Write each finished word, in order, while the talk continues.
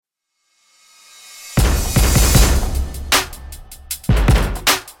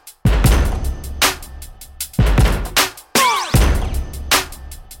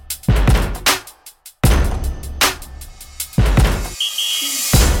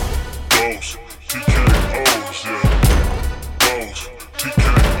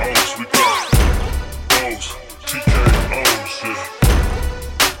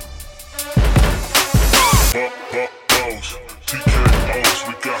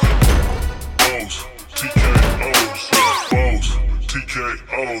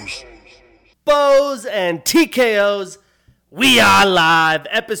Bows and TKOs. We are live,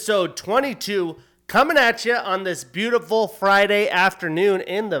 episode 22, coming at you on this beautiful Friday afternoon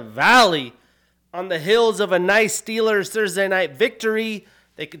in the Valley, on the heels of a nice Steelers Thursday night victory.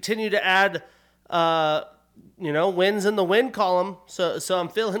 They continue to add, wins in the win column, so I'm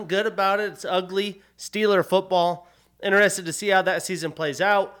feeling good about it. It's ugly Steeler football. Interested to see how that season plays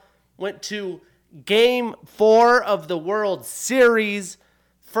out. Went to Game 4 of the World Series.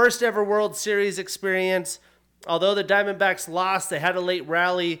 First ever World Series experience. Although the Diamondbacks lost, they had a late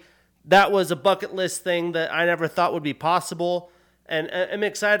rally. That was a bucket list thing that I never thought would be possible. And I'm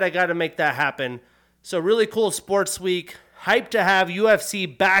excited I got to make that happen. So really cool sports week. Hyped to have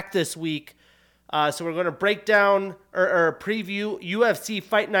UFC back this week. So we're going to break down or preview UFC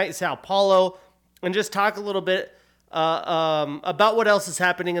Fight Night Sao Paulo and just talk a little bit about what else is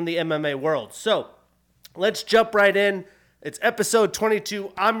happening in the MMA world. So let's jump right in. It's episode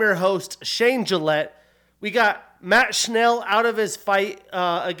 22. I'm your host, Shane Gillette. We got Matt Schnell out of his fight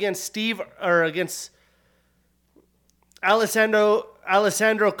against Alessandro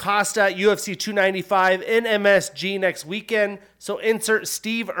Costa at UFC 295 in MSG next weekend. So insert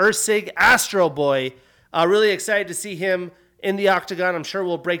Steve Erceg, Astro Boy. Really excited to see him in the octagon. I'm sure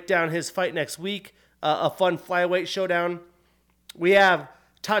we'll break down his fight next week. A fun flyweight showdown. We have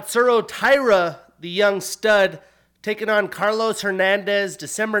Tatsuro Taira, the young stud, taking on Carlos Hernandez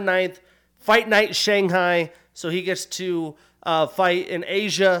December 9th. Fight night Shanghai. So he gets to fight in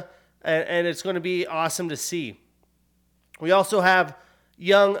Asia, and it's going to be awesome to see. We also have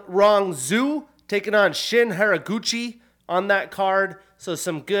young Rong Zhu taking on Shin Haraguchi on that card. So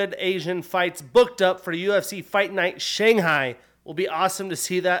some good Asian fights booked up for UFC Fight Night Shanghai. Will be awesome to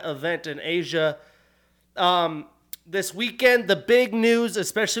see that event in Asia. This weekend, the big news,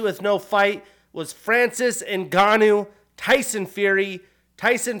 especially with no fight, was Francis Ngannou, Tyson Fury.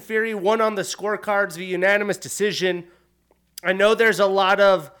 Tyson Fury won on the scorecards via unanimous decision. I know there's a lot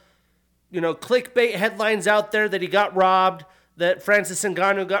of, clickbait headlines out there that he got robbed, that Francis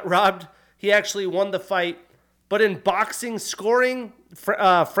Ngannou got robbed. He actually won the fight. But in boxing scoring,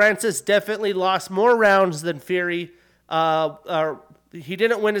 Francis definitely lost more rounds than Fury. He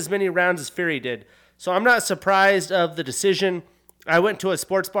didn't win as many rounds as Fury did. So I'm not surprised of the decision. I went to a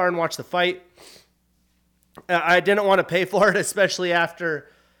sports bar and watched the fight. I didn't want to pay for it, especially after,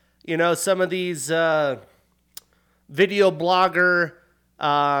 some of these video blogger,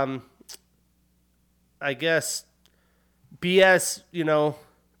 BS,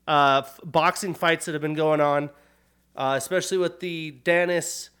 boxing fights that have been going on, especially with the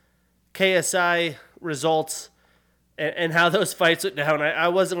Danis KSI results and how those fights went down. I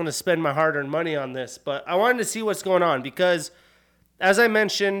wasn't going to spend my hard-earned money on this, but I wanted to see what's going on because, as I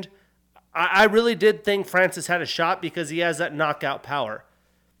mentioned, I really did think Francis had a shot because he has that knockout power.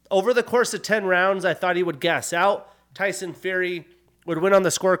 Over the course of 10 rounds, I thought he would gas out. Tyson Fury would win on the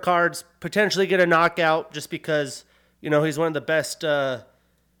scorecards, potentially get a knockout just because, he's one of the best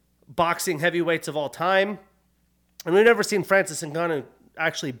boxing heavyweights of all time. And we've never seen Francis Ngannou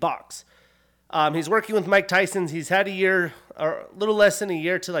actually box. He's working with Mike Tyson. He's had a year, or a little less than a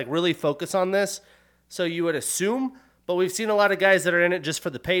year, to really focus on this. So you would assume. But we've seen a lot of guys that are in it just for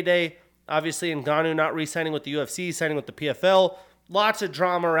the payday. Obviously, Ngannou not re-signing with the UFC, signing with the PFL. Lots of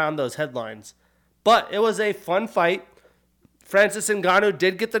drama around those headlines. But it was a fun fight. Francis Ngannou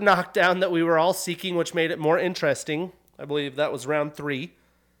did get the knockdown that we were all seeking, which made it more interesting. I believe that was round 3.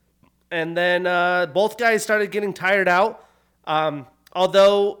 And then both guys started getting tired out.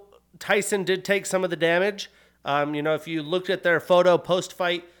 Although Tyson did take some of the damage. If you looked at their photo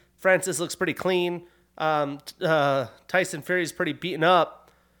post-fight, Francis looks pretty clean. Tyson Fury's pretty beaten up.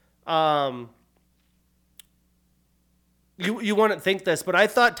 You wouldn't think this, but I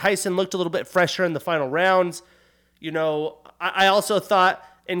thought Tyson looked a little bit fresher in the final rounds. I also thought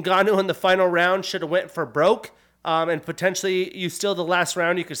Ngannou in the final round should have went for broke, and potentially you steal the last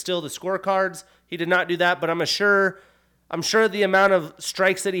round, you could steal the scorecards. He did not do that, but I'm sure the amount of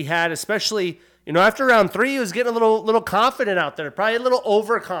strikes that he had, especially, after round 3, he was getting a little confident out there, probably a little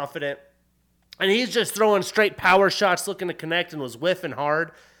overconfident. And he's just throwing straight power shots, looking to connect, and was whiffing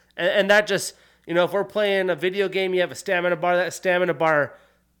hard. And that just, if we're playing a video game, you have a stamina bar. That stamina bar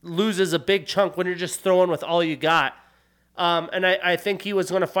loses a big chunk when you're just throwing with all you got. And I think he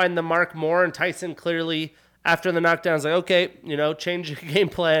was going to find the mark more. And Tyson clearly, after the knockdown, was like, okay, change your game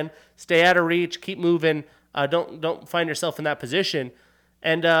plan. Stay out of reach. Keep moving. Don't find yourself in that position.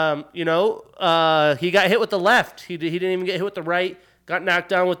 And, he got hit with the left. He didn't even get hit with the right. Got knocked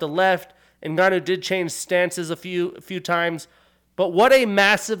down with the left. And Ngannou did change stances a few times. But what a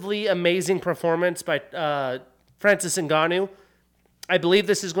massively amazing performance by Francis Ngannou. I believe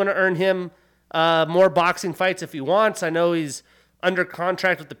this is going to earn him more boxing fights if he wants. I know he's under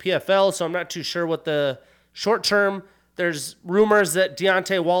contract with the PFL, so I'm not too sure what the short term. There's rumors that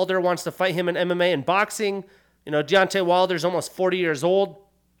Deontay Wilder wants to fight him in MMA and boxing. You know, Deontay Wilder's almost 40 years old.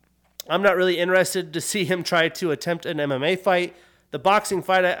 I'm not really interested to see him try to attempt an MMA fight. The boxing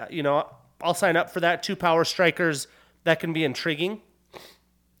fight, I'll sign up for that. 2 power strikers, that can be intriguing.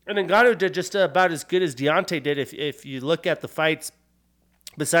 And Ngannou did just about as good as Deontay did. If you look at the fights,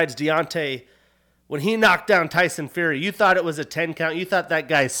 besides Deontay, when he knocked down Tyson Fury, you thought it was a 10 count. You thought that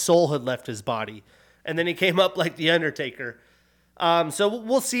guy's soul had left his body. And then he came up like The Undertaker. So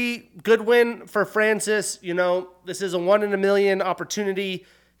we'll see. Good win for Francis. You know, this is a 1 in a million opportunity,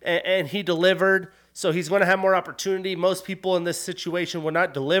 and he delivered. So he's going to have more opportunity. Most people in this situation will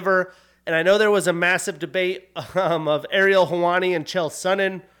not deliver. And I know there was a massive debate of Ariel Helwani and Chael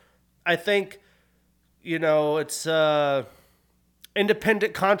Sonnen. I think, it's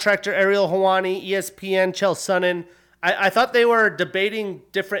independent contractor Ariel Helwani, ESPN, Chael Sonnen. I thought they were debating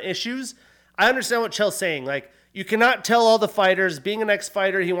different issues. I understand what Chael's saying. Like, you cannot tell all the fighters, being an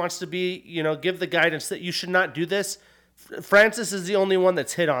ex-fighter, he wants to be, give the guidance that you should not do this. Francis is the only one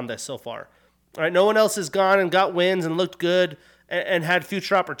that's hit on this so far. All right, no one else has gone and got wins and looked good and had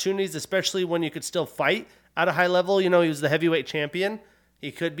future opportunities, especially when you could still fight at a high level. He was the heavyweight champion.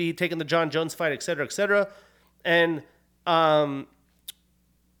 He could be taking the John Jones fight, et cetera, et cetera. And Ariel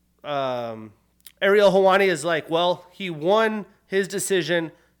Helwani is like, well, he won his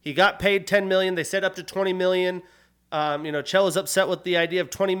decision. He got paid $10 million. They said up to $20 million. Chael is upset with the idea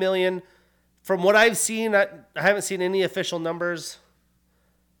of $20 million. From what I've seen, I haven't seen any official numbers.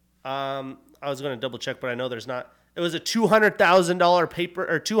 I was going to double check, but I know there's not. It was a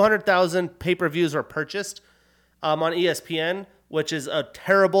 $200,000 200,000 pay-per-views were purchased on ESPN, which is a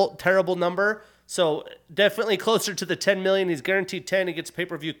terrible, terrible number. So definitely closer to the $10 million. He's guaranteed 10. He gets a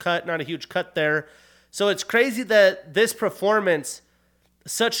pay-per-view cut, not a huge cut there. So it's crazy that this performance,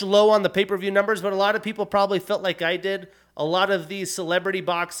 such low on the pay-per-view numbers, but a lot of people probably felt like I did. A lot of these celebrity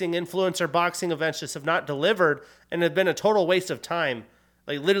boxing, influencer boxing events just have not delivered and have been a total waste of time.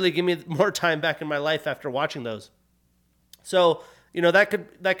 Like, literally give me more time back in my life after watching those. So, that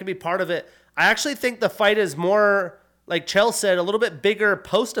could be part of it. I actually think the fight is more, like Chael said, a little bit bigger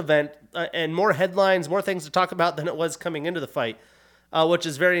post-event and more headlines, more things to talk about than it was coming into the fight, which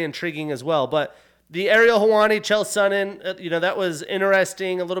is very intriguing as well. But the Ariel Helwani, Chael Sonnen, that was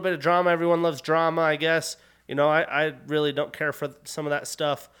interesting. A little bit of drama. Everyone loves drama, I guess. I really don't care for some of that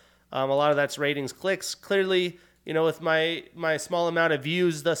stuff. A lot of that's ratings, clicks. Clearly, with my small amount of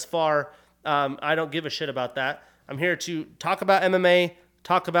views thus far, I don't give a shit about that. I'm here to talk about MMA,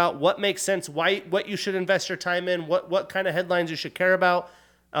 talk about what makes sense, what you should invest your time in, what kind of headlines you should care about.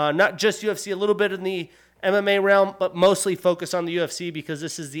 Not just UFC, a little bit in the MMA realm, but mostly focus on the UFC because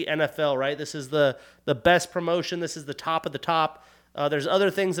this is the NFL, right? This is the best promotion. This is the top of the top. There's other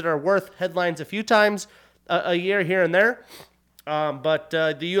things that are worth headlines a few times a year here and there. But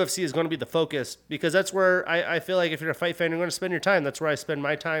the UFC is going to be the focus because that's where I feel like if you're a fight fan, you're going to spend your time. That's where I spend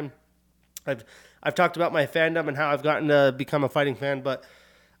my time. I've talked about my fandom and how I've gotten to become a fighting fan, but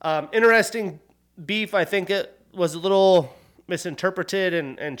interesting beef. I think it was a little misinterpreted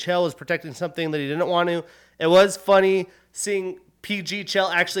and Chael was protecting something that he didn't want to. It was funny seeing PG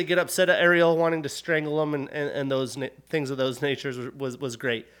Chael actually get upset at Ariel wanting to strangle him and those things of those natures was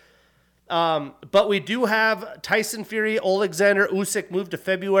great. But we do have Tyson Fury, Alexander Usyk moved to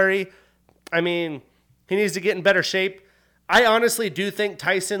February. I mean, he needs to get in better shape. I honestly do think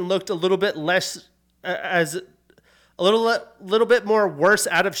Tyson looked a little bit less as a little bit more worse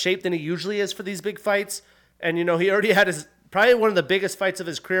out of shape than he usually is for these big fights. And, he already had probably one of the biggest fights of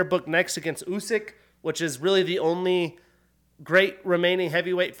his career booked next against Usyk, which is really the only great remaining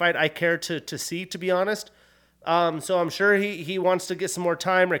heavyweight fight I care to see, to be honest. So I'm sure he wants to get some more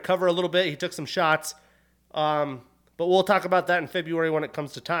time, recover a little bit. He took some shots. But we'll talk about that in February when it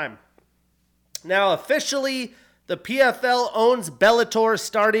comes to time. Now, officially, the PFL owns Bellator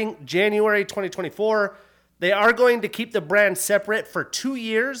starting January 2024. They are going to keep the brand separate for 2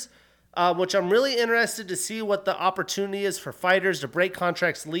 years, which I'm really interested to see what the opportunity is for fighters to break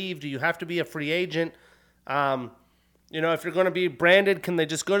contracts, leave. Do you have to be a free agent? If you're going to be branded, can they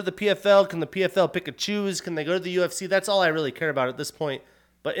just go to the PFL? Can the PFL pick and choose? Can they go to the UFC? That's all I really care about at this point.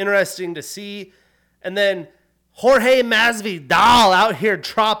 But interesting to see. And then Jorge Masvidal out here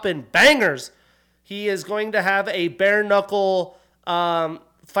dropping bangers. He is going to have a bare knuckle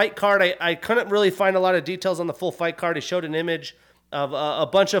fight card. I couldn't really find a lot of details on the full fight card. He showed an image of a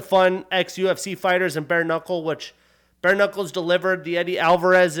bunch of fun ex-UFC fighters in bare knuckle, which bare knuckles delivered. The Eddie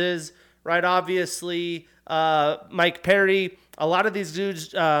Alvarez's, right? Obviously, Mike Perry. A lot of these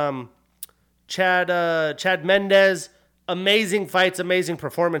dudes, Chad Mendez. Amazing fights, amazing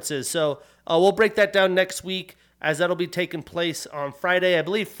performances. So we'll break that down next week, as that'll be taking place on Friday. I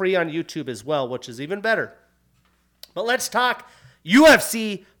believe free on YouTube as well, which is even better. But let's talk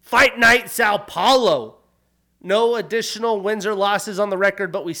UFC Fight Night Sao Paulo. No additional wins or losses on the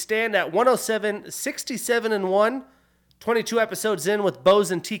record, but we stand at 107, 67-1, 22 episodes in with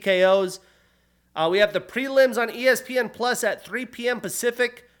bows and TKOs. We have the prelims on ESPN Plus at 3 p.m.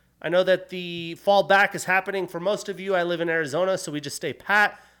 Pacific. I know that the fall back is happening for most of you. I live in Arizona, so we just stay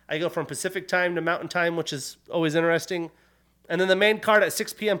pat. I go from Pacific time to Mountain time, which is always interesting. And then the main card at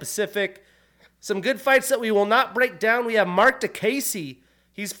 6 p.m. Pacific. Some good fights that we will not break down. We have Mark DeCasey.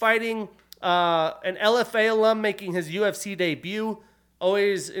 He's fighting an LFA alum making his UFC debut.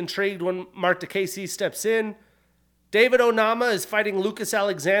 Always intrigued when Mark DeCasey steps in. David Onama is fighting Lucas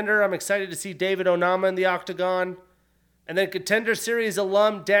Alexander. I'm excited to see David Onama in the octagon. And then Contender Series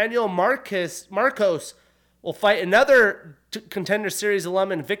alum Daniel Marcos will fight another Contender Series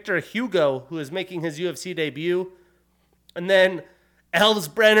alum in Victor Hugo, who is making his UFC debut. And then Elves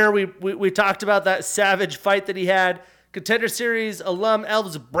Brenner, we talked about that savage fight that he had. Contender Series alum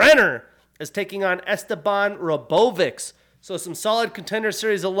Elves Brenner is taking on Esteban Robovics. So some solid Contender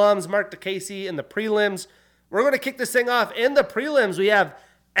Series alums, Mark DeCasey in the prelims. We're going to kick this thing off. In the prelims, we have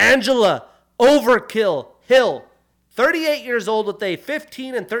Angela Overkill Hill, 38 years old with a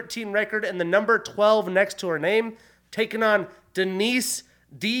 15-13 record and the number 12 next to her name, taking on Denise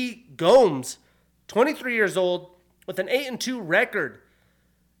D. Gomes, 23 years old with an 8-2 record.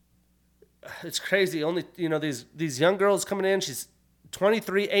 It's crazy. Only, these young girls coming in. She's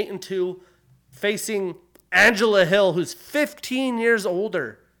 23, 8-2, facing Angela Hill, who's 15 years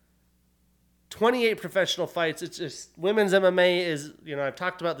older. 28 professional fights. It's just, women's MMA is, I've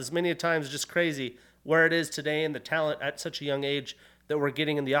talked about this many times, just crazy where it is today and the talent at such a young age that we're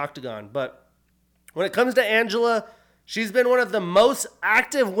getting in the octagon. But when it comes to Angela, she's been one of the most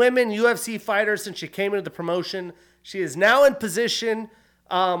active women UFC fighters since she came into the promotion. She is now in position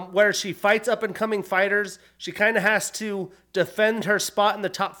where she fights up-and-coming fighters. She kind of has to defend her spot in the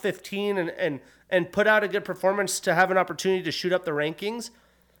top 15 and put out a good performance to have an opportunity to shoot up the rankings.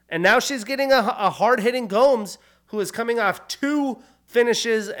 And now she's getting a hard-hitting Gomes, who is coming off 2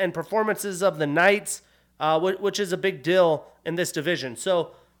 finishes and performances of the nights, which is a big deal in this division.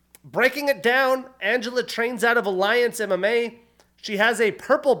 So breaking it down, Angela trains out of Alliance MMA. She has a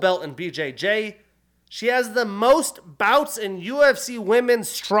purple belt in BJJ. She has the most bouts in UFC women's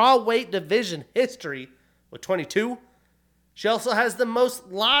strawweight division history with 22. She also has the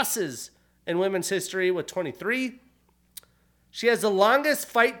most losses in women's history with 23. She has the longest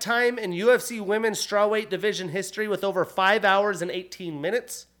fight time in UFC women's strawweight division history with over 5 hours and 18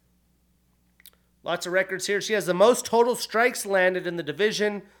 minutes. Lots of records here. She has the most total strikes landed in the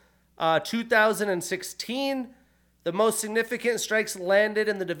division, 2016. The most significant strikes landed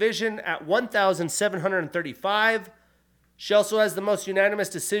in the division at 1,735. She also has the most unanimous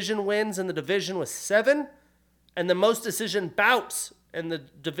decision wins in the division with 7, and the most decision bouts in the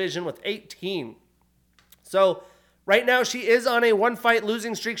division with 18. So right now, she is on a 1-fight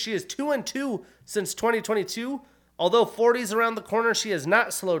losing streak. She is 2-2 since 2022. Although 40 is around the corner, she has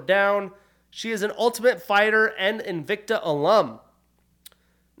not slowed down. She is an Ultimate Fighter and Invicta alum.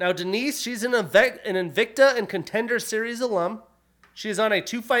 Now, Denise, she's an Invicta and Contender Series alum. She is on a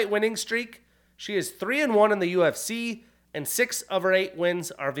 2-fight winning streak. She is 3-1 in the UFC, and 6 of her 8 wins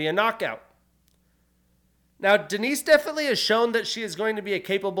are via knockout. Now, Denise definitely has shown that she is going to be a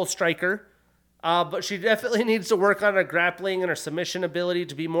capable striker. But she definitely needs to work on her grappling and her submission ability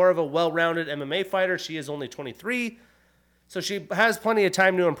to be more of a well-rounded MMA fighter. She is only 23, so she has plenty of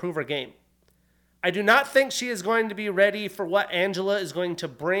time to improve her game. I do not think she is going to be ready for what Angela is going to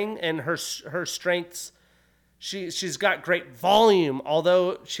bring and her strengths. She's got great volume.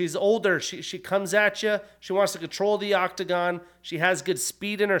 Although she's older, she comes at you. She wants to control the octagon. She has good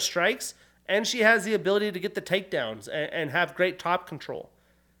speed in her strikes, and she has the ability to get the takedowns and have great top control.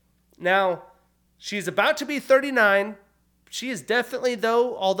 Now, she's about to be 39. She is definitely,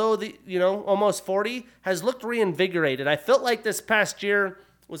 though, although almost 40, has looked reinvigorated. I felt like this past year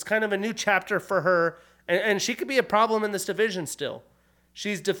was kind of a new chapter for her, and she could be a problem in this division still.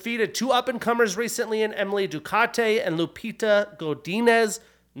 She's defeated 2 up-and-comers recently in Emily Ducati and Lupita Godinez.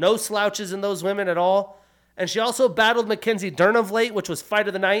 No slouches in those women at all. And she also battled Mackenzie Dern of late, which was fight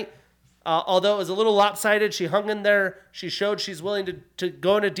of the night. Although it was a little lopsided, she hung in there. She showed she's willing to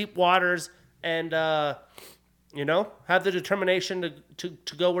go into deep waters and, have the determination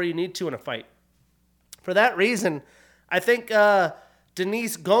to go where you need to in a fight. For that reason, I think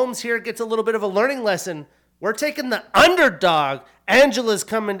Denise Gomes here gets a little bit of a learning lesson. We're taking the underdog. Angela's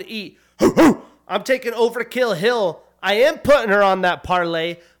coming to eat I'm taking Overkill Hill. I am putting her on that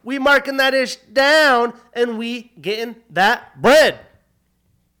parlay. We marking that ish down, and we getting that bread.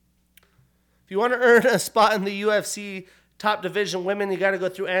 If you want to earn a spot in the UFC top division women, you got to go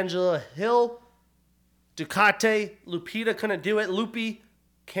through Angela Hill, Ducati, Lupita couldn't do it. Lupi,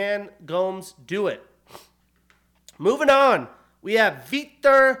 can Gomes do it? Moving on, we have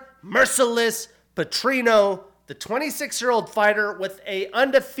Vitor Merciless Petrino, the 26-year-old fighter with a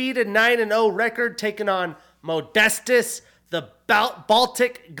undefeated 9-0 record, taking on Modestus, the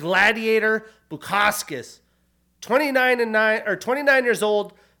Baltic Gladiator Bukauskas, 29 years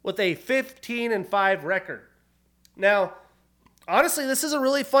old with a 15-5 record. Now, honestly, this is a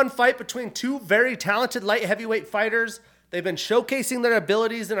really fun fight between two very talented light heavyweight fighters. They've been showcasing their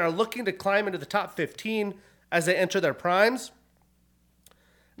abilities and are looking to climb into the top 15 as they enter their primes.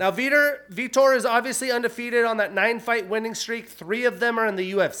 Now, Vitor is obviously undefeated on that 9-fight winning streak. 3 of them are in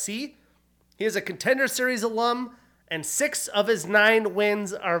the UFC. He is a Contender Series alum, and 6 of his 9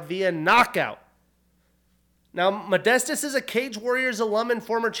 wins are via knockout. Now, Modestus is a Cage Warriors alum and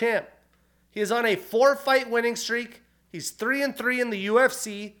former champ. He is on a 4-fight winning streak. He's 3-3 in the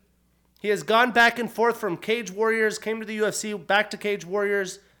UFC. He has gone back and forth from Cage Warriors, came to the UFC, back to Cage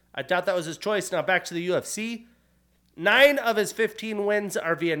Warriors. I doubt that was his choice. Now back to the UFC. 9 of his 15 wins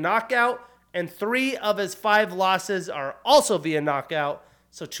are via knockout, and 3 of his 5 losses are also via knockout.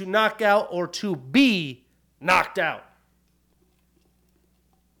 So to knock out or to be knocked out.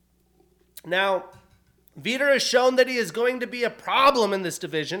 Now, Vitor has shown that he is going to be a problem in this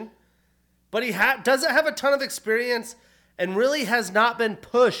division, but he doesn't have a ton of experience and really has not been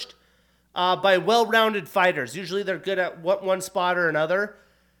pushed by well-rounded fighters. Usually they're good at one spot or another.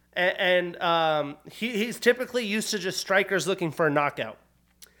 And he's typically used to just strikers looking for a knockout.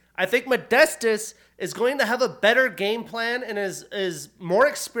 I think Modestus is going to have a better game plan and is more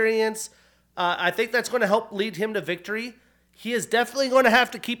experienced. I think that's going to help lead him to victory. He is definitely going to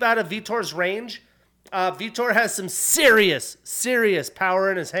have to keep out of Vitor's range. Vitor has some serious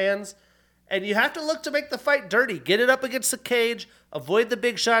power in his hands. And you have to look to make the fight dirty. Get it up against the cage, avoid the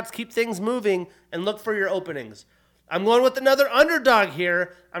big shots, keep things moving, and look for your openings. I'm going with another underdog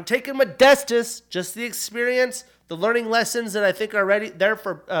here. I'm taking Modestus, just the experience, the learning lessons that I think are ready there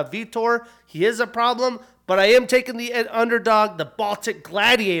for Vitor. He is a problem, but I am taking the underdog, the Baltic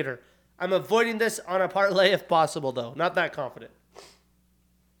Gladiator. I'm avoiding this on a parlay if possible, though. Not that confident.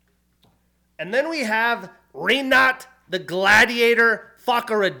 And then we have Rinat, the Gladiator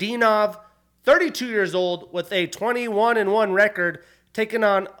Fakhretdinov, 32 years old with a 21-1 record, taking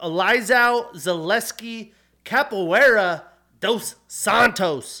on Elizeu Zaleski Capoeira dos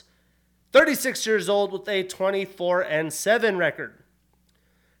Santos, 36 years old with a 24-7 record.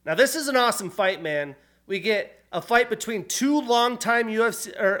 Now, this is an awesome fight, man. We get a fight between between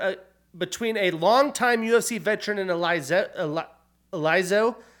a longtime UFC veteran and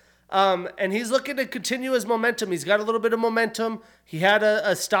Elizeu. And he's looking to continue his momentum. He's got a little bit of momentum. He had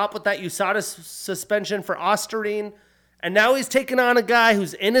a stop with that USADA suspension for Osterine. And now he's taking on a guy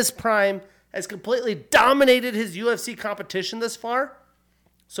who's in his prime, has completely dominated his UFC competition this far.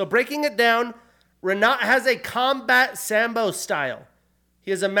 So breaking it down, Rinat has a combat sambo style.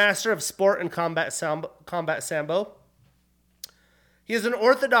 He is a master of sport and combat sambo. He is an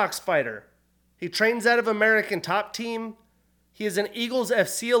orthodox fighter. He trains out of American Top Team. He is an Eagles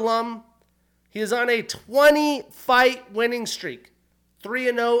FC alum. He is on a 20-fight winning streak,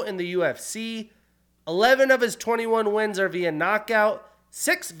 3-0 in the UFC. 11 of his 21 wins are via knockout,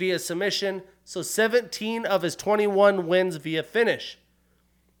 6 via submission, so 17 of his 21 wins via finish.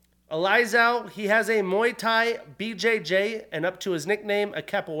 Elizeu, he has a Muay Thai BJJ and up to his nickname, a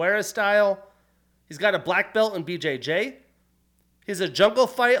capoeira style. He's got a black belt in BJJ. He's a Jungle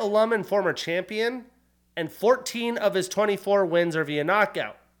Fight alum and former champion, and 14 of his 24 wins are via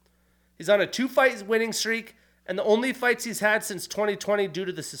knockout. He's on a 2-fight winning streak, and the only fights he's had since 2020 due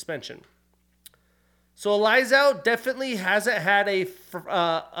to the suspension. So Elizeu definitely hasn't had a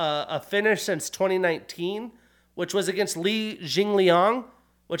finish since 2019, which was against Li Jingliang,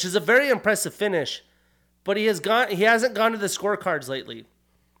 which is a very impressive finish, but he hasn't gone to the scorecards lately.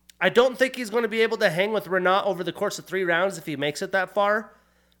 I don't think he's going to be able to hang with Rinat over the course of 3 rounds if he makes it that far.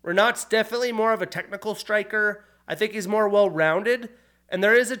 Rinat's definitely more of a technical striker. I think he's more well-rounded, and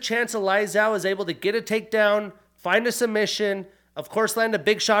there is a chance Elizeu is able to get a takedown, find a submission, of course land a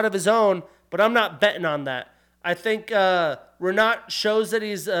big shot of his own, but I'm not betting on that. I think Rinat shows that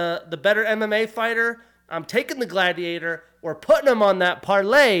he's the better MMA fighter. I'm taking the Gladiator. We're putting him on that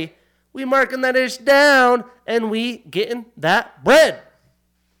parlay. We marking that ish down, and we getting that bread.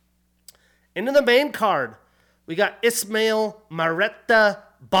 Into the main card, we got Ismail Maretta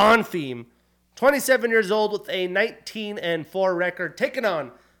Bonfim, 27 years old with a 19-4 record, taking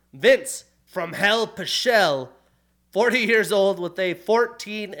on Vince from Hell Pichel, 40 years old with a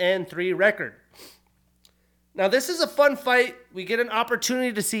 14-3 record. Now, this is a fun fight. We get an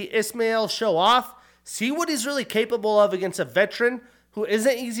opportunity to see Ismail show off, see what he's really capable of against a veteran who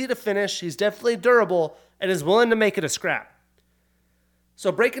isn't easy to finish. He's definitely durable and is willing to make it a scrap.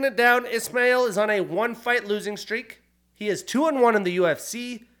 So breaking it down, Ismail is on a one-fight losing streak. He is 2-1 in the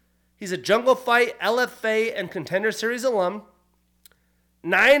UFC. He's a Jungle Fight, LFA, and Contender Series alum.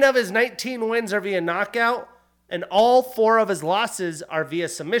 9 of his 19 wins are via knockout, and all 4 of his losses are via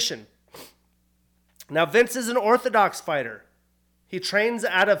submission. Now, Vince is an orthodox fighter. He trains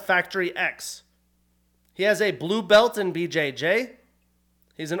out of Factory X. He has a blue belt in BJJ.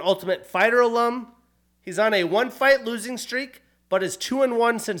 He's an Ultimate Fighter alum. He's on a one-fight losing streak, but is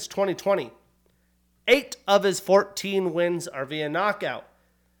 2-1 since 2020. 8 of his 14 wins are via knockout.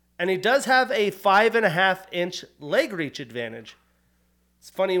 And he does have a 5.5-inch leg reach advantage. It's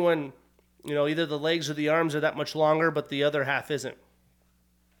funny when, either the legs or the arms are that much longer, but the other half isn't.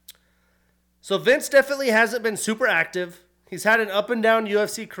 So Vince definitely hasn't been super active. He's had an up and down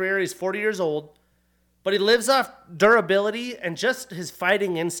UFC career. He's 40 years old. But he lives off durability and just his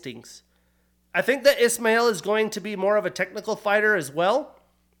fighting instincts. I think that Ismail is going to be more of a technical fighter as well.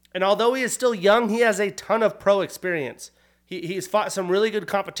 And although he is still young, he has a ton of pro experience. He's fought some really good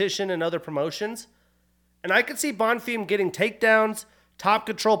competition in other promotions. And I could see Bonfim getting takedowns, top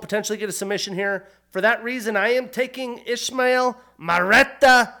control, potentially get a submission here. For that reason, I am taking Ismail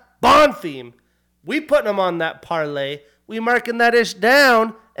Maretta Bonfim. We putting him on that parlay. We marking that ish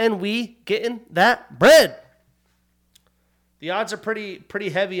down, and we getting that bread. The odds are pretty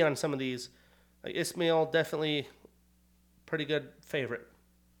heavy on some of these. Like Ismail, definitely pretty good favorite.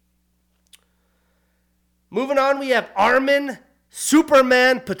 Moving on, we have Armen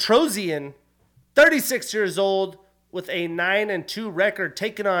Superman Petrosian, 36 years old with a 9-2 record,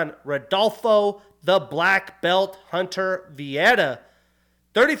 taking on Rodolfo the Black Belt Hunter Vieira,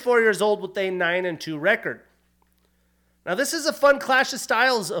 34 years old with a 9-2 record. Now, this is a fun Clash of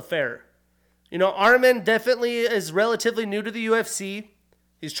Styles affair. Armen definitely is relatively new to the UFC.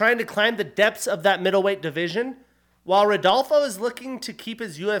 He's trying to climb the depths of that middleweight division, while Rodolfo is looking to keep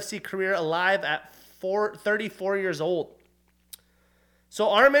his UFC career alive at 34 years old. So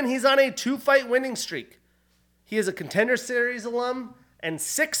Armen, he's on a 2-fight winning streak. He is a Contender Series alum, and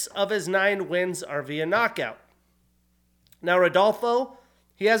 6 of his 9 wins are via knockout. Now, Rodolfo,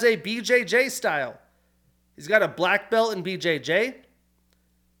 he has a BJJ style. He's got a black belt in BJJ,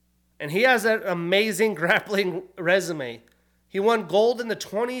 and he has an amazing grappling resume. He won gold in the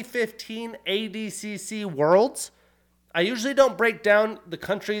 2015 ADCC Worlds. I usually don't break down the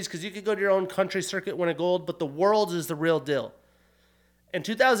countries because you could go to your own country circuit, win a gold, but the Worlds is the real deal. In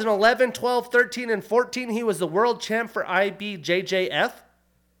 2011, 12, 13, and 14, he was the world champ for IBJJF.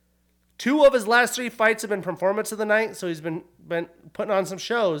 2 of his last 3 fights have been performance of the night, so he's been putting on some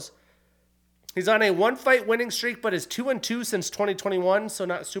shows. He's on a 1-fight winning streak, but is 2-2 since 2021, so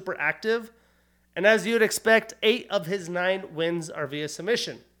not super active. And as you'd expect, 8 of his 9 wins are via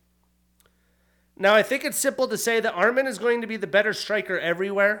submission. Now, I think it's simple to say that Armen is going to be the better striker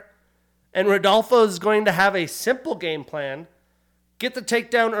everywhere, and Rodolfo is going to have a simple game plan, get the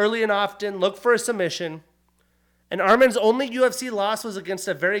takedown early and often, look for a submission. And Armen's only UFC loss was against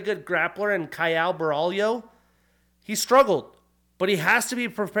a very good grappler in Caio Baralho. He struggled, but he has to be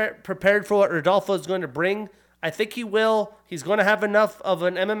prepared for what Rodolfo is going to bring. I think he will. He's going to have enough of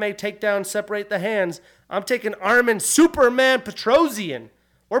an MMA takedown separate the hands. I'm taking Armen Superman Petrosian.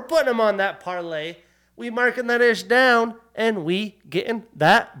 We're putting him on that parlay. We marking that ish down, and we getting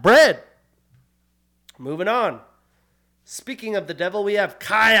that bread. Moving on. Speaking of the devil, we have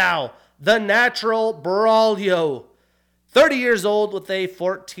Caio, the Natural Baralho. 30 years old with a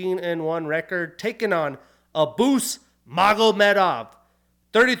 14-1 record, taking on Abus Magomedov.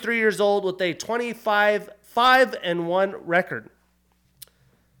 33 years old with a 25-5-1 record.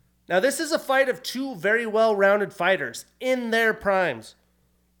 Now, this is a fight of 2 very well-rounded fighters in their primes.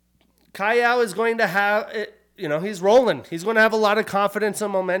 Caio is going to have, he's rolling. He's going to have a lot of confidence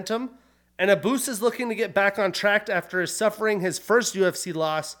and momentum. And Abus is looking to get back on track after suffering his first UFC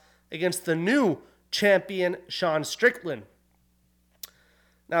loss against the new champion, Sean Strickland.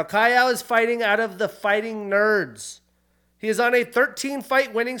 Now, Caio is fighting out of the Fighting Nerds. He is on a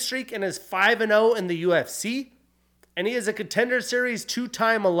 13-fight winning streak and is 5-0 in the UFC. And he is a Contender Series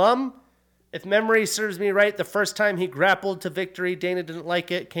 2-time alum. If memory serves me right, the first time he grappled to victory, Dana didn't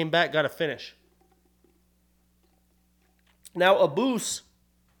like it, came back, got a finish. Now, Abus,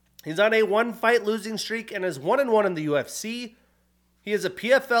 he's on a 1-fight losing streak and is 1-1 in the UFC. He is a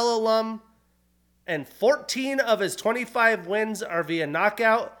PFL alum, and 14 of his 25 wins are via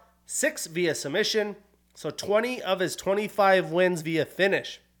knockout, 6 via submission, so 20 of his 25 wins via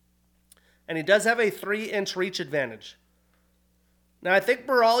finish. And he does have a 3-inch reach advantage. Now, I think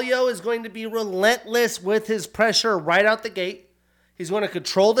Braulio is going to be relentless with his pressure right out the gate. He's going to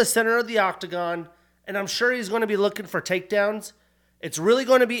control the center of the octagon, and I'm sure he's going to be looking for takedowns. It's really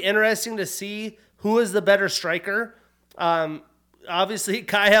going to be interesting to see who is the better striker. Obviously,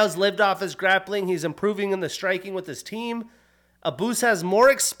 Cajal's lived off his grappling. He's improving in the striking with his team. Abus has more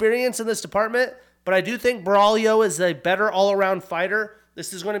experience in this department, but I do think Braulio is a better all-around fighter.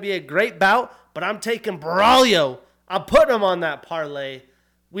 This is going to be a great bout, but I'm taking Braulio. I'm putting him on that parlay.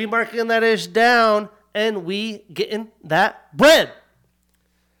 We marking that ish down, and we getting that bread.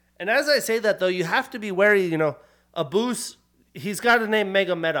 And as I say that, though, you have to be wary, Abus, he's got a name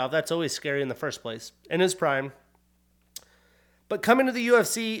Magomedov. That's always scary in the first place, in his prime. But coming to the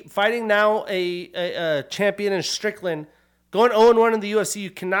UFC, fighting now a champion in Strickland, going 0-1 in the UFC, you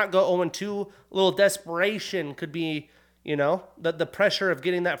cannot go 0-2. A little desperation could be, the pressure of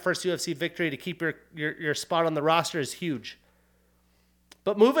getting that first UFC victory to keep your spot on the roster is huge.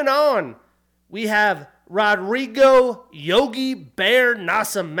 But moving on, we have Rodrigo Yogi Bear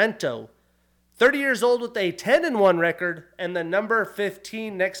Nascimento, 30 years old with a 10-1 record and the number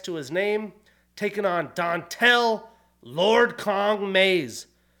 15 next to his name, taking on Dontel Lord Kong Mays,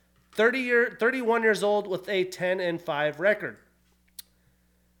 31 years old with a 10-5 record.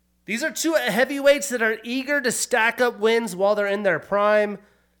 These are two heavyweights that are eager to stack up wins while they're in their prime.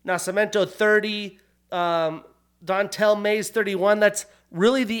 Nascimento 30, Dontel Mays 31. That's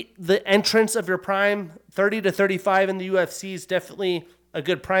really the entrance of your prime. 30 to 35 in the UFC is definitely a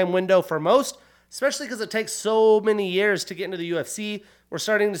good prime window for most, especially because it takes so many years to get into the UFC. We're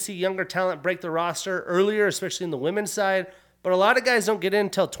starting to see younger talent break the roster earlier, especially in the women's side. But a lot of guys don't get in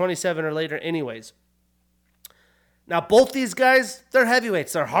until 27 or later anyways. Now, both these guys, they're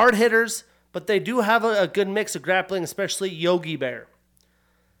heavyweights. They're hard hitters, but they do have a good mix of grappling, especially Yogi Bear.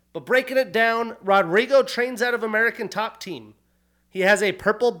 But breaking it down, Rodrigo trains out of American Top Team. He has a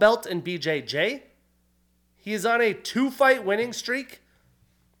purple belt in BJJ. He is on a 2-fight winning streak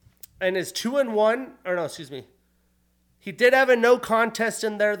and is 2-1. Or no, excuse me. He did have a no contest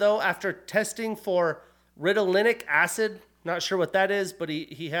in there, though, after testing for ritalinic acid. Not sure what that is, but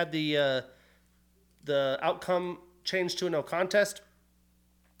he had the outcome changed to a no contest.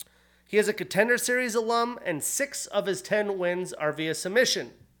 He is a Contender Series alum, and 6 of his 10 wins are via submission.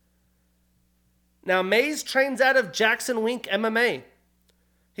 Now, Mays trains out of Jackson Wink MMA.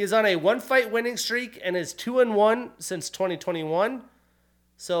 He is on a 1-fight winning streak and is 2-1 since 2021.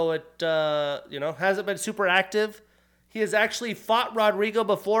 So it hasn't been super active. He has actually fought Rodrigo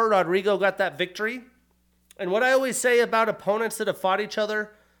before. Rodrigo got that victory. And what I always say about opponents that have fought each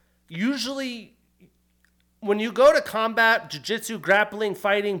other, usually when you go to combat, jiu-jitsu, grappling,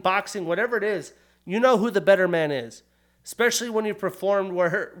 fighting, boxing, whatever it is, you know who the better man is, especially when you performed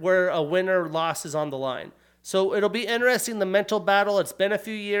where a win or loss is on the line. So it'll be interesting, the mental battle. It's been a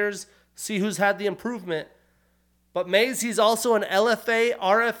few years, see who's had the improvement. But Mays, he's also an LFA,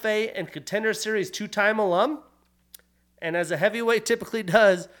 RFA, and Contender Series 2-time alum. And as a heavyweight typically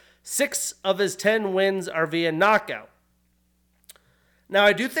does, 6 of his 10 wins are via knockout. Now,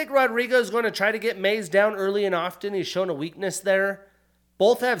 I do think Rodrigo is going to try to get Mays down early and often. He's shown a weakness there.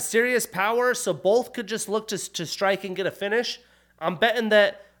 Both have serious power, so both could just look to strike and get a finish. I'm betting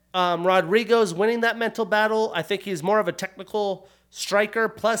that Rodrigo's winning that mental battle. I think he's more of a technical striker,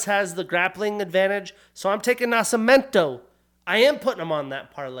 plus has the grappling advantage. So I'm taking Nascimento. I am putting him on that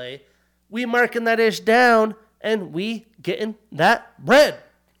parlay. We marking that ish down, and we getting that bread.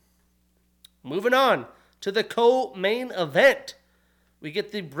 Moving on to the co-main event. We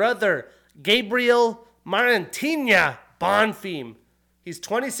get the brother, Gabriel Marantina Bonfim. He's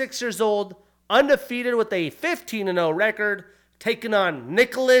 26 years old, undefeated with a 15-0 record, taking on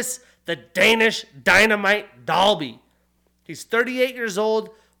Nicholas, the Danish Dynamite Dalby. He's 38 years old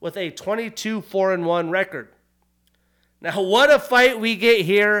with a 22-4-1 record. Now, what a fight we get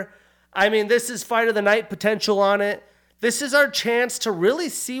here. I mean, this is fight of the night potential on it. This is our chance to really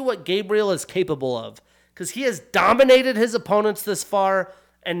see what Gabriel is capable of, because he has dominated his opponents this far,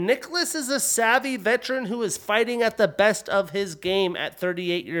 and Nicholas is a savvy veteran who is fighting at the best of his game at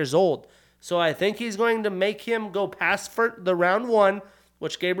 38 years old. So I think he's going to make him go past for the round 1,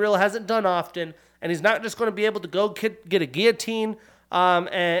 which Gabriel hasn't done often, and he's not just going to be able to go get a guillotine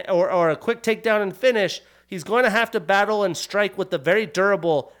or a quick takedown and finish. He's going to have to battle and strike with the very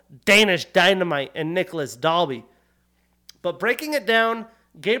durable Danish Dynamite and Nicholas Dalby. But breaking it down,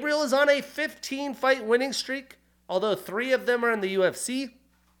 Gabriel is on a 15-fight winning streak, although 3 of them are in the UFC.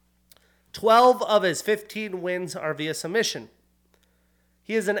 12 of his 15 wins are via submission.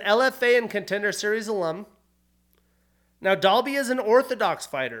 He is an LFA and Contender Series alum. Now, Dalby is an orthodox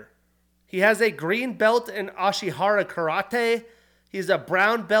fighter. He has a green belt in Ashihara Karate. He's a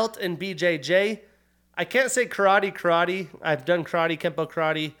brown belt in BJJ. I can't say karate. I've done karate, Kempo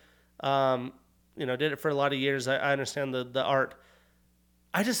karate. Did it for a lot of years. I understand the art.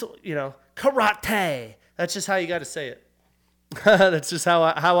 I just, karate. That's just how you got to say it. That's just how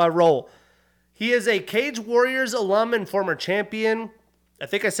I roll. He is a Cage Warriors alum and former champion. I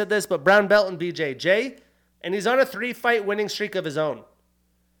think I said this, but brown belt in BJJ. And he's on a 3-fight winning streak of his own.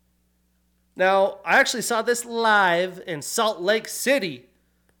 Now, I actually saw this live in Salt Lake City.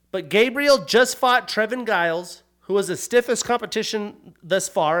 But Gabriel just fought Trevin Giles, who was the stiffest competition thus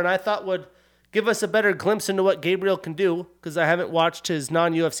far, and I thought would give us a better glimpse into what Gabriel can do, because I haven't watched his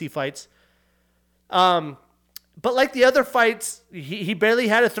non-UFC fights. But like the other fights, he barely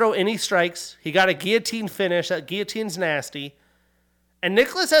had to throw any strikes. He got a guillotine finish. That guillotine's nasty. And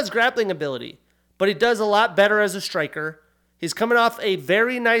Nicholas has grappling ability, but he does a lot better as a striker. He's coming off a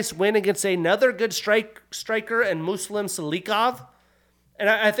very nice win against another good striker and Muslim Salikov. And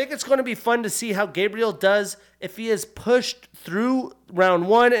I think it's going to be fun to see how Gabriel does if he is pushed through round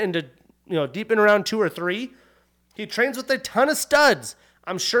 1 into, deep in round 2 or 3. He trains with a ton of studs.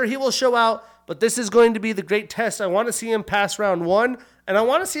 I'm sure he will show out, but this is going to be the great test. I want to see him pass round 1, and I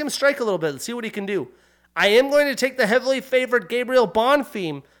want to see him strike a little bit and see what he can do. I am going to take the heavily favored Gabriel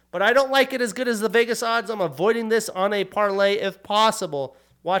Bonfim, but I don't like it as good as the Vegas odds. I'm avoiding this on a parlay if possible.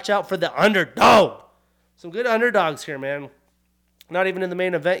 Watch out for the underdog. Some good underdogs here, man. Not even in the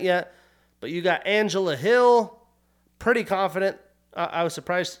main event yet, but you got Angela Hill. Pretty confident. I was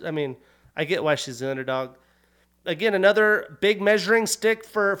surprised. I mean, I get why she's the underdog. Again, another big measuring stick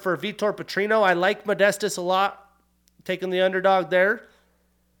for Vitor Petrino. I like Modestus a lot. Taking the underdog there.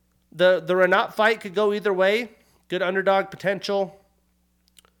 The Renat fight could go either way. Good underdog potential.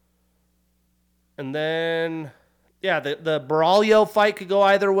 And then, the Baralho fight could go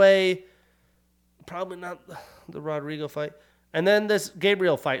either way. Probably not the Rodrigo fight. And then this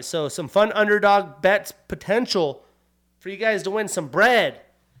Gabriel fight. So some fun underdog bets potential for you guys to win some bread.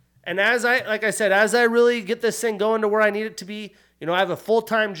 And as I really get this thing going to where I need it to be, I have a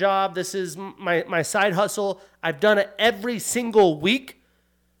full-time job. This is my side hustle. I've done it every single week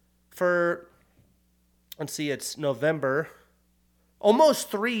for, it's November, almost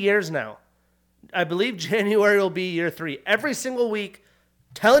 3 years now. I believe January will be year 3. Every single week,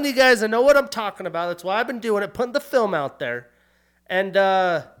 telling you guys I know what I'm talking about. That's why I've been doing it, putting the film out there. And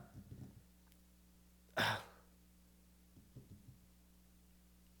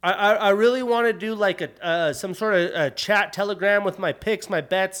I really want to do like some sort of a chat telegram with my picks, my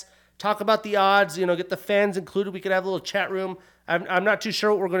bets, talk about the odds, get the fans included. We could have a little chat room. I'm not too sure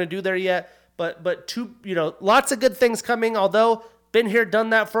what we're going to do there yet, but lots of good things coming. Although been here,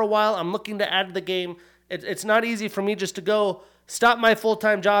 done that for a while. I'm looking to add to the game. It's not easy for me just to go stop my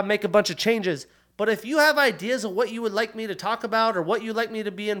full-time job, make a bunch of changes. But if you have ideas of what you would like me to talk about or what you'd like me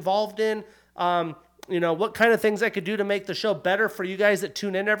to be involved in, what kind of things I could do to make the show better for you guys that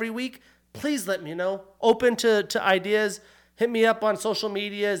tune in every week, please let me know. Open to ideas. Hit me up on social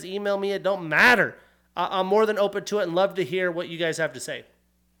medias. Email me. It don't matter. I'm more than open to it and love to hear what you guys have to say.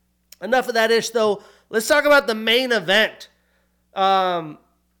 Enough of that ish, though. Let's talk about the main event. We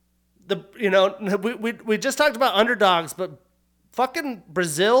just talked about underdogs, but fucking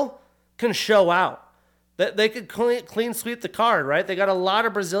Brazil can show out. They could clean sweep the card, right? They got a lot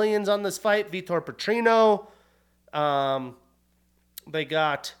of Brazilians on this fight. Vitor Petrino. They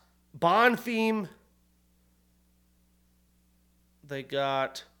got Bonfim. They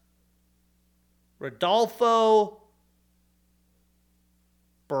got Rodolfo.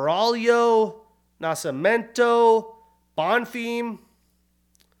 Baralho. Nascimento. Bonfim.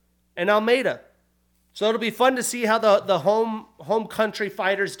 And Almeida. So it'll be fun to see how the home country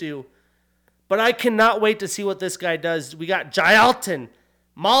fighters do. But I cannot wait to see what this guy does. We got Jailton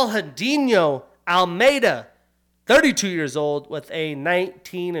Malhadinho Almeida, 32 years old, with a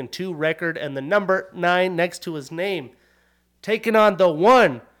 19-2 record and the number 9 next to his name. Taking on the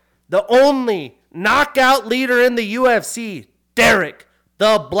one, the only knockout leader in the UFC, Derek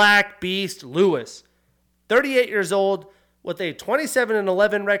the Black Beast Lewis. 38 years old with a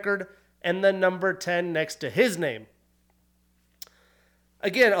 27-11 record and the number 10 next to his name.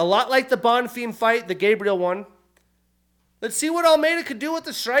 Again, a lot like the Bonfim fight, the Gabriel one. Let's see what Almeida could do with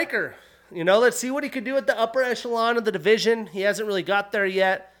the striker. Let's see what he could do at the upper echelon of the division. He hasn't really got there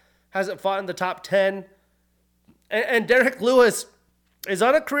yet. Hasn't fought in the top 10. And Derek Lewis is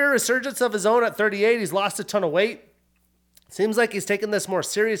on a career resurgence of his own at 38. He's lost a ton of weight. Seems like he's taking this more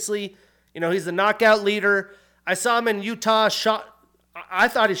seriously. You know, he's the knockout leader. I saw him in Utah. I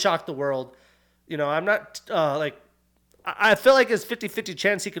thought he shocked the world. You know, I'm not I feel like it's 50-50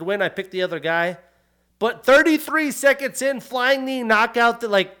 chance he could win. I picked the other guy. But 33 seconds in, flying knee knockout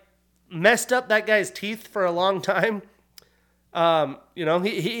that messed up that guy's teeth for a long time. You know,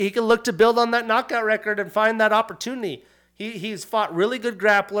 he can look to build on that knockout record and find that opportunity. He's fought really good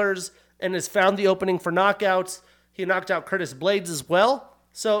grapplers and has found the opening for knockouts. He knocked out Curtis Blades as well.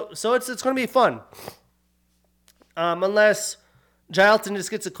 So it's going to be fun. Unless Jailton just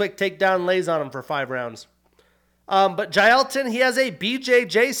gets a quick takedown and lays on him for 5 rounds. But Jailton, he has a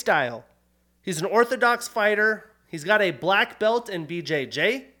BJJ style. He's an orthodox fighter. He's got a black belt in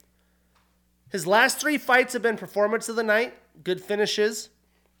BJJ. His last 3 fights have been performance of the night, good finishes.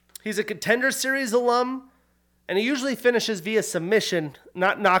 He's a Contender Series alum, and he usually finishes via submission,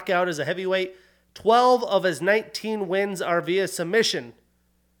 not knockout as a heavyweight. 12 of his 19 wins are via submission.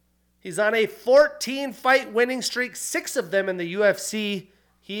 He's on a 14-fight winning streak, 6 of them in the UFC.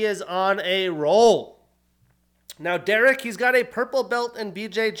 He is on a roll. Now, Derek, he's got a purple belt in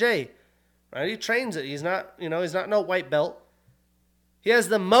BJJ. Right? He trains it. He's not no white belt. He has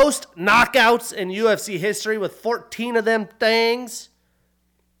the most knockouts in UFC history with 14 of them things.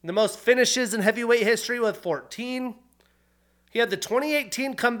 The most finishes in heavyweight history with 14. He had the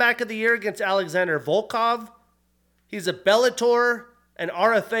 2018 comeback of the year against Alexander Volkov. He's a Bellator and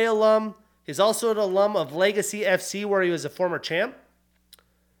RFA alum. He's also an alum of Legacy FC, where he was a former champ.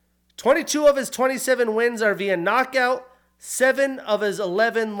 22 of his 27 wins are via knockout. 7 of his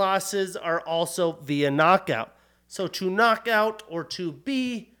 11 losses are also via knockout. So to knock out or to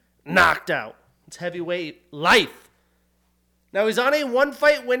be knocked out. It's heavyweight life. Now he's on a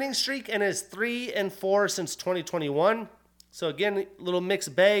 1-fight winning streak and is 3-4 since 2021. So again, a little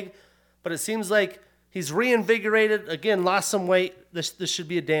mixed bag, but it seems like he's reinvigorated. Again, lost some weight. This should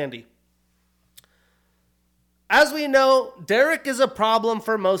be a dandy. As we know, Derek is a problem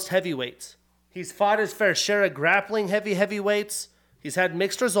for most heavyweights. He's fought his fair share of grappling heavyweights. He's had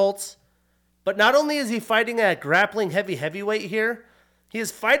mixed results. But not only is he fighting a grappling heavyweight here, he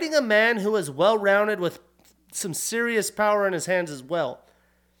is fighting a man who is well-rounded with some serious power in his hands as well.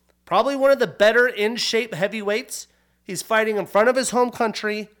 Probably one of the better in-shape heavyweights. He's fighting in front of his home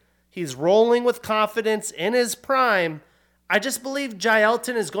country. He's rolling with confidence in his prime. I just believe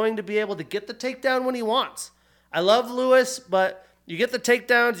Jailton is going to be able to get the takedown when he wants. I love Lewis, but you get the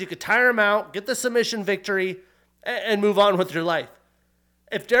takedowns, you could tire him out, get the submission victory, and move on with your life.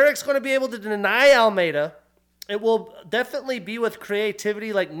 If Derek's going to be able to deny Almeida, it will definitely be with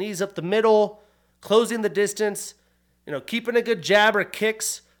creativity, like knees up the middle, closing the distance, keeping a good jab or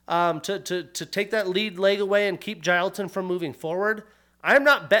kicks to take that lead leg away and keep Jailton from moving forward. I'm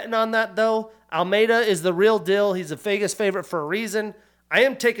not betting on that, though. Almeida is the real deal. He's a Vegas favorite for a reason. I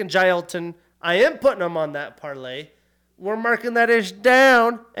am taking Jailton. I am putting him on that parlay. We're marking that ish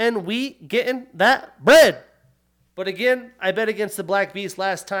down, and we getting that bread. But again, I bet against the Black Beast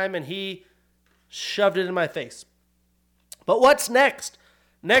last time, and he shoved it in my face. But what's next?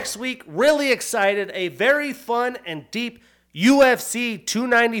 Next week, really excited. A very fun and deep UFC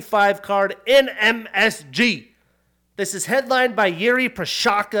 295 card in MSG. This is headlined by Yuri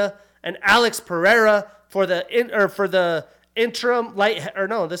Prochazka and Alex Pereira for the interim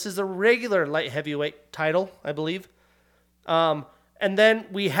this is the regular light heavyweight title, I believe. And then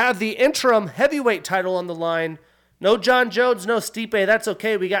we have the interim heavyweight title on the line. No John Jones, no Stipe. That's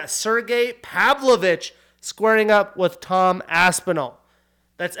okay. We got Sergey Pavlovich squaring up with Tom Aspinall.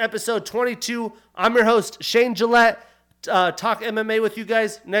 That's episode 22. I'm your host, Shane Gillette. Talk MMA with you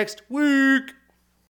guys next week.